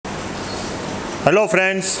Hello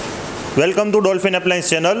friends, welcome to dolphin appliance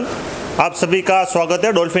channel. आप सभी का स्वागत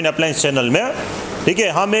है डॉल्फिन अप्लायंस चैनल में। ठीक है,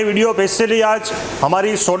 हम ये वीडियो स्पेशली आज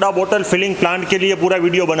हमारी सोडा बोतल फिलिंग प्लांट के लिए पूरा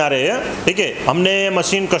वीडियो बना रहे हैं। ठीक है, हमने ये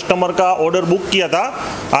मशीन कस्टमर का ऑर्डर बुक किया था।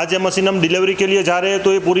 आज ये मशीन हम डिलीवरी के लिए जा रहे हैं,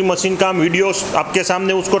 तो ये पूरी मशीन का हम वीडियो आपके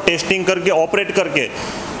सामने उसको टेस्टिंग करके ऑपरेट करके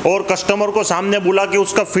और कस्टमर को सामने बुला के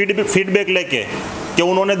उसका फीडबैक लेके कि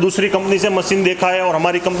उन्होंने दूसरी कंपनी से मशीन देखा है और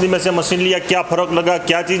हमारी कंपनी में से मशीन लिया, क्या फ़र्क लगा,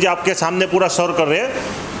 क्या चीज़ें आपके सामने पूरा सर्व कर रहे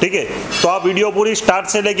हैं। ठीक है, तो आप वीडियो पूरी स्टार्ट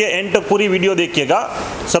से लेके एंड तक पूरी वीडियो देखिएगा।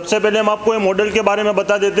 सबसे पहले हम आपको ये मॉडल के बारे में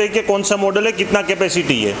बता देते हैं कि कौन सा मॉडल है, कितना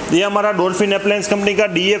कैपेसिटी है। ये हमारा डॉल्फिन अप्लायंस कंपनी का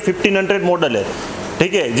DA1500 मॉडल है।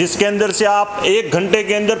 ठीक है, जिसके अंदर से आप 1 घंटे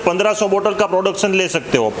के अंदर 1500 बोतल का प्रोडक्शन ले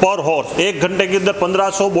सकते हो पर हॉर्स। 1 घंटे के अंदर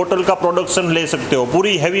 1500 बोतल का प्रोडक्शन ले सकते हो।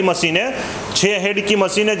 पूरी हैवी मशीन है, 6 हेड की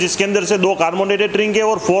मशीन है, जिसके अंदर से 2 कार्बोनेटेड ड्रिंक है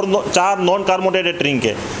और 4 नॉन कार्बोनेटेड ड्रिंक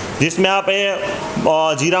है, जिसमें आप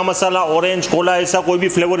जीरा मसाला, ऑरेंज, कोला ऐसा कोई भी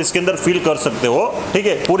फ्लेवर इसके अंदर फील कर सकते हो। ठीक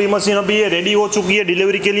है, पूरी मशीन अभी ये रेडी हो चुकी है,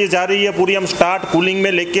 डिलीवरी के लिए जा रही है। पूरी हम स्टार्ट कूलिंग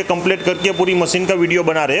में लेके कंप्लीट करके पूरी मशीन का वीडियो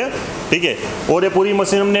बना रहे हैं। ठीक है, और ये पूरी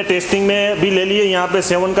मशीन हमने टेस्टिंग में भी ले ली है। यहाँ पे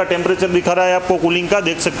 7 का टेम्परेचर दिखा रहा है आपको कूलिंग का,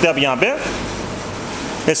 देख सकते हैं आप यहाँ पे।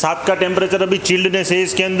 ये 7 का टेम्परेचर अभी चिल्डनेस है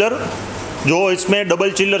इसके अंदर। जो इसमें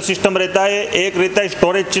डबल चिल्लर सिस्टम रहता है, एक रहता है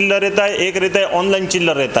स्टोरेज चिल्लर रहता है, एक रहता है ऑनलाइन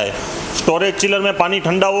चिल्लर रहता है। स्टोरेज चिल्लर में पानी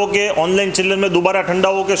ठंडा होके, ऑनलाइन चिल्लर में दोबारा ठंडा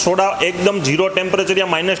होके सोडा एकदम 0 टेम्परेचर या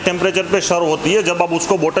माइनस टेम्परेचर पे सर्व होती है जब आप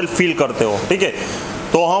उसको बोतल फिल करते हो। ठीक है,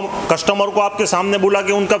 तो हम कस्टमर को आपके सामने बुला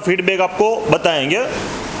के उनका फीडबैक आपको बताएंगे।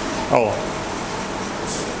 ओ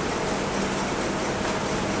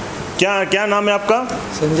क्या नाम है आपका?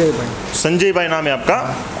 संजय भाई। संजय भाई नाम है आपका।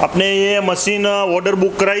 आपने ये मशीन ऑर्डर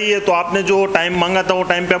बुक कराई है, तो आपने जो टाइम मांगा था वो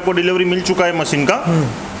टाइम पे आपको डिलीवरी मिल चुका है, मशीन का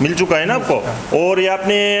मिल चुका है ना आपको। और ये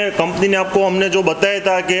आपने कंपनी ने आपको हमने जो बताया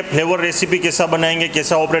था कि फ्लेवर रेसिपी कैसा बनाएंगे,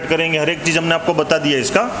 कैसा ऑपरेट करेंगे, हर एक चीज़ हमने आपको बता दिया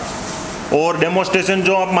इसका। और डेमोस्ट्रेशन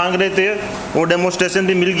जो आप मांग रहे थे वो डेमोस्ट्रेशन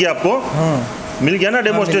भी मिल गया आपको। मिल गया ना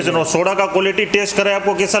डेमोस्ट्रेशन। और सोडा का क्वालिटी टेस्ट कराया,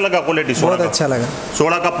 आपको कैसा लगा क्वालिटी सोडा? बहुत अच्छा लगा।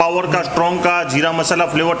 सोडा का पावर का, स्ट्रॉन्ग का, जीरा मसाला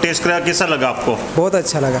फ्लेवर टेस्ट कराया, कैसा लगा आपको? बहुत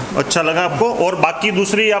अच्छा लगा। अच्छा लगा आपको। और बाकी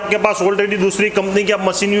दूसरी आपके पास ऑलरेडी दूसरी कंपनी की आप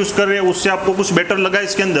मशीन यूज कर रहे हैं, उससे आपको कुछ बेटर लगा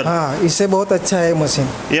इसके अंदर? हाँ, इससे बहुत अच्छा है मशीन।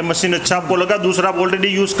 ये मशीन अच्छा आपको लगा? दूसरा आप ऑलरेडी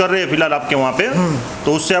यूज कर रहे हैं फिलहाल आपके वहाँ पे,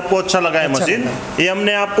 तो उससे आपको अच्छा लगा है मशीन। ये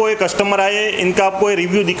हमने आपको एक कस्टमर आए, इनका आपको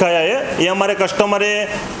रिव्यू दिखाया है। ये हमारे कस्टमर है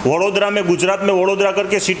वडोदरा में, गुजरात में वडोदरा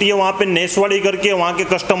करके सिटी है, वहाँ पे नेसवाड़ी करके वहाँ के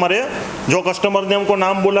कस्टमर है। जो कस्टमर ने हमको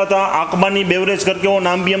नाम बोला था आकबानी बेवरेज करके, वो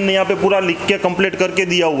नाम भी हमने यहाँ पे पूरा लिख के कंप्लीट करके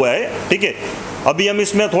दिया हुआ है। ठीक है, अभी हम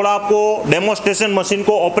इसमें थोड़ा आपको डेमोस्ट्रेशन मशीन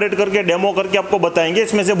को ऑपरेट करके डेमो करके आपको बताएंगे।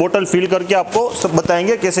 इसमें से बोतल फिल करके आपको सब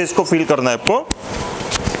बताएंगे कैसे इसको फिल करना है आपको।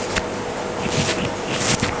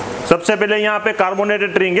 सबसे पहले यहाँ पे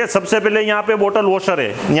कार्बोनेटेड ड्रिंक है। सबसे पहले यहाँ पे बोतल वॉशर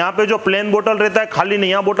है। यहाँ पे जो प्लेन बोतल रहता है खाली नहीं,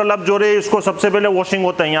 यहाँ बोतल आप जो रहे इसको सबसे पहले वॉशिंग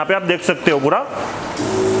होता है। यहाँ पे आप देख सकते हो पूरा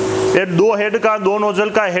ये 2 हेड का, 2 नोजल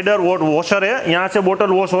का हेडर वॉशर है। यहाँ से बोतल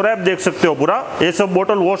वॉश हो रहा है, आप देख सकते हो पूरा। ये सब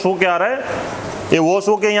बोतल वॉश होके आ रहा है, ये वॉश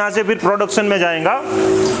होके यहाँ से फिर प्रोडक्शन में जाएगा।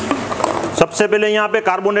 सबसे पहले यहाँ पे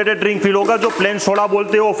कार्बोनेटेड ड्रिंक फिल होगा, जो प्लेन सोडा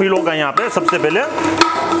बोलते हैं वो फिल होगा यहाँ पे सबसे पहले।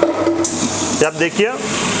 आप देखिए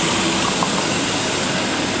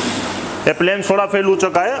ये प्लेन सोडा फिल हो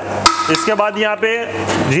चुका है। इसके बाद यहाँ पे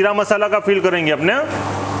जीरा मसाला का फिल करेंगे अपने।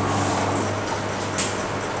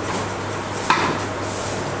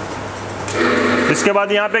 इसके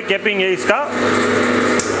बाद यहाँ पे कैपिंग है इसका।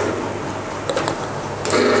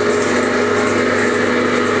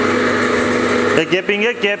 ये कैपिंग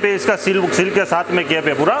है, कैप है इसका, सील के साथ में कैप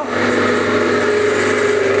है पूरा।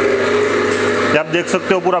 ये आप देख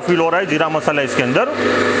सकते हो पूरा फिल हो रहा है जीरा मसाला इसके अंदर।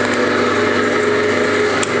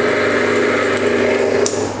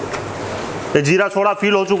 ये जीरा सोडा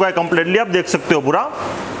फिल हो चुका है कंप्लीटली, आप देख सकते हो पूरा।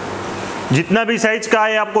 जितना भी साइज का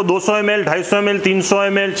है आपको 200 ml, 250 ml, 300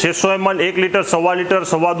 ml, 600 ml, 1 litre, 1.25 litre,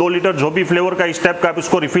 2.25 litre, जो भी फ्लेवर का इस टाइप का आप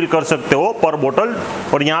इसको रिफिल कर सकते हो पर बोतल।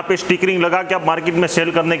 और यहाँ पे स्टिकरिंग लगा के आप मार्केट में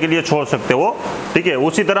सेल करने के लिए छोड़ सकते हो। ठीक है,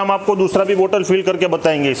 उसी तरह हम आपको दूसरा भी बोतल फिल करके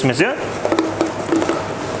बताएंगे। इसमें से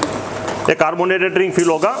ये कार्बोनेटेड ड्रिंक फिल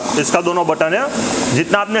होगा, इसका दोनों बटन है।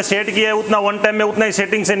 जितना आपने सेट किया है उतना वन टाइम में उतना ही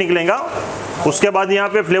सेटिंग से निकलेगा। उसके बाद यहाँ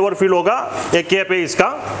पे फ्लेवर फिल होगा, एक कैप है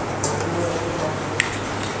इसका।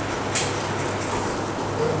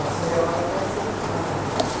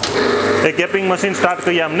 एक कैपिंग मशीन स्टार्ट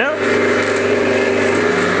की हमने,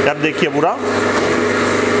 आप देखिए पूरा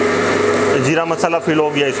जीरा मसाला फिल हो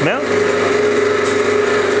गया इसमें।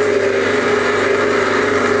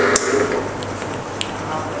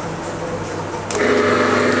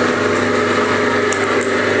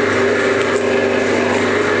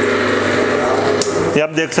 ये आप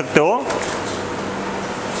देख सकते हो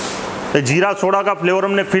जीरा सोडा का फ्लेवर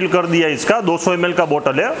हमने फिल कर दिया। इसका 200 ml का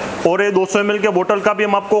बोतल है और ये 200 ml के बोतल का भी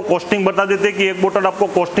हम आपको कॉस्टिंग बता देते हैं कि एक बोतल आपको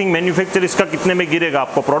कॉस्टिंग मैन्युफैक्चर इसका कितने में गिरेगा,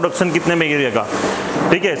 आपको प्रोडक्शन कितने में गिरेगा।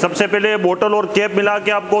 ठीक है, सबसे पहले बोतल और कैप मिला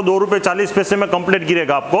के आपको 2 रुपये 40 पैसे में कंप्लीट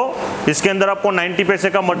गिरेगा आपको। इसके अंदर आपको 90 पैसे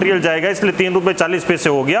का मटेरियल जाएगा, इसलिए 3 रुपये 40 पैसे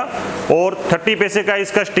हो गया और 30 पैसे का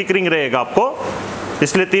इसका स्टिकरिंग रहेगा आपको,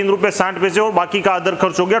 इसलिए 3 रुपये 60 पैसे और बाकी का अदर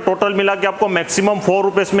खर्च हो गया। टोटल मिला के आपको मैक्सिमम 4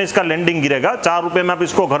 रुपये में इसका लैंडिंग गिरेगा। 4 रुपये में आप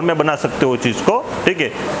इसको घर में बना सकते हो चीज़ को। ठीक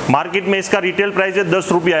है, मार्केट में इसका रिटेल प्राइस है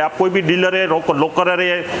 10 रुपया है। आप कोई भी डीलर है, लोकल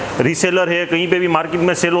है, रीसेलर है, कहीं पे भी मार्केट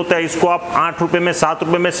में सेल होता है, इसको आप 8 रुपये में 7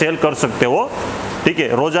 रुपये में सेल कर सकते हो। ठीक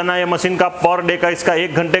है, रोजाना ये मशीन का पर डे का इसका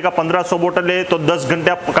 1 घंटे का 1500 बोतल है, तो 10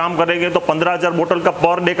 घंटे आप काम करेंगे तो 15,000 बोतल का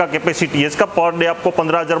पर डे का कैपेसिटी है इसका। पर डे आपको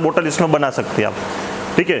 15,000 बोतल इसमें बना सकते हैं आप।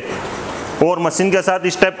 ठीक है, और मशीन के साथ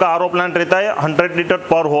इस टाइप का आरओ प्लांट रहता है 100 लीटर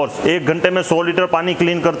पर हॉर्स। 1 घंटे में 100 लीटर पानी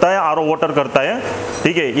क्लीन करता है, आरओ वाटर करता है।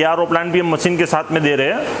 ठीक है, ये आरओ प्लांट भी हम मशीन के साथ में दे रहे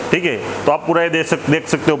हैं। ठीक है, तो आप पूरा ये देख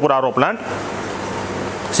सकते हो पूरा आरओ प्लांट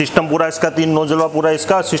सिस्टम, पूरा इसका 3 नोजल पूरा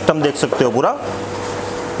इसका सिस्टम देख सकते हो पूरा।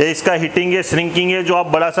 ये इसका हीटिंग है, श्रिंकिंग है। जो आप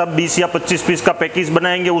बड़ा सा 20 या 25 पीस का पैकेज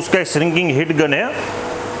बनाएंगे उसका श्रिंकिंग हीट गन है।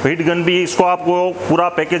 हीट गन भी इसको आपको पूरा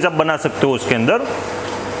पैकेज आप बना सकते हो उसके अंदर।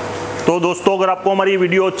 तो दोस्तों, अगर आपको हमारी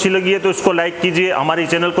वीडियो अच्छी लगी है तो इसको लाइक कीजिए, हमारी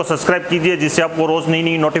चैनल को सब्सक्राइब कीजिए, जिससे आपको रोज़ नई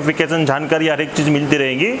नई नोटिफिकेशन जानकारी हर एक चीज़ मिलती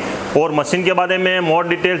रहेगी। और मशीन के बारे में मोर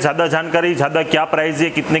डिटेल, ज़्यादा जानकारी, ज़्यादा क्या प्राइस है,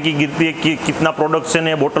 कितने की गिरती है, कितना प्रोडक्शन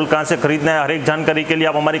है, बोतल कहाँ से खरीदना है, हर एक जानकारी के लिए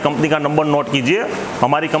आप हमारी कंपनी का नंबर नोट कीजिए।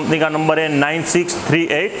 हमारी कंपनी का नंबर है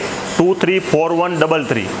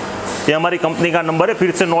 9638234133। ये हमारी कंपनी का नंबर है,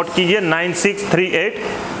 फिर से नोट कीजिए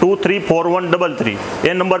 9638234133।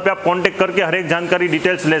 ये नंबर पे आप कांटेक्ट करके हर एक जानकारी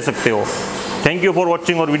डिटेल्स ले सकते हो। थैंक यू फॉर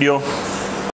वॉचिंग और वीडियो।